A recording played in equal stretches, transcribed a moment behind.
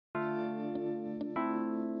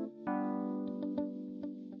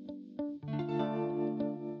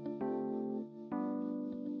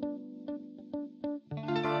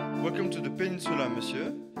Welcome to the Peninsula,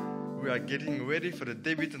 monsieur. We are getting ready for the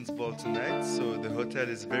Débutantes ball tonight, so the hotel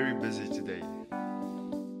is very busy today.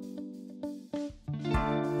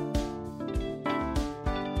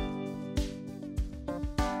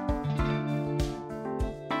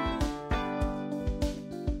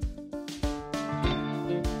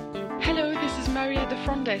 Hello, this is Maria at the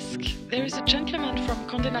front desk. There is a gentleman from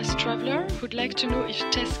Condé Nast Traveler who'd like to know if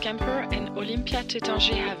Tess Kemper and Olympia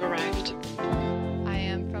Tétanger have arrived. I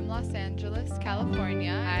am from Los Angeles,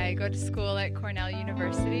 California. I go to school at Cornell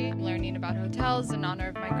University. I'm learning about hotels in honor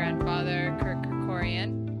of my grandfather, Kirk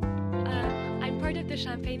Kerkorian. I'm part of the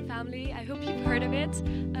Champagne family. I hope you've heard of it.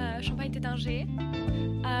 Champagne Tétanger.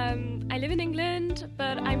 I live in England,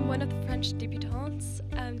 but I'm one of the French Débutantes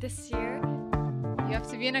this year. You have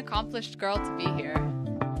to be an accomplished girl to be here.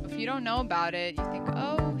 If you don't know about it, you think,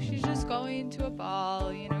 oh, she's just going to a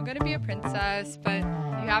ball, gonna be a princess, but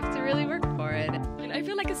you have to really work for it. And I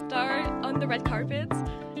feel like a star on the red carpet.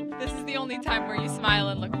 This is the only time where you smile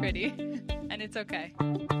and look pretty, and it's okay.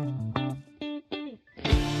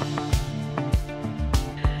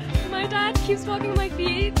 My dad keeps walking my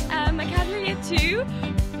feet. My cat Maria too.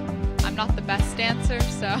 I'm not the best dancer,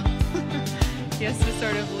 so he has to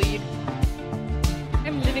sort of lead.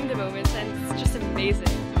 I'm living the moment, and it's just amazing.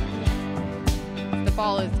 The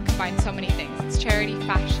ball combines so many things. It's charity,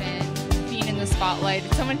 fashion, being in the spotlight.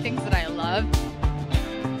 It's so many things that I love.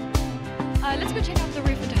 Let's go check out the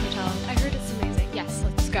roof of the hotel. I heard it's amazing. Yes,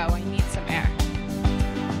 let's go. I need some air.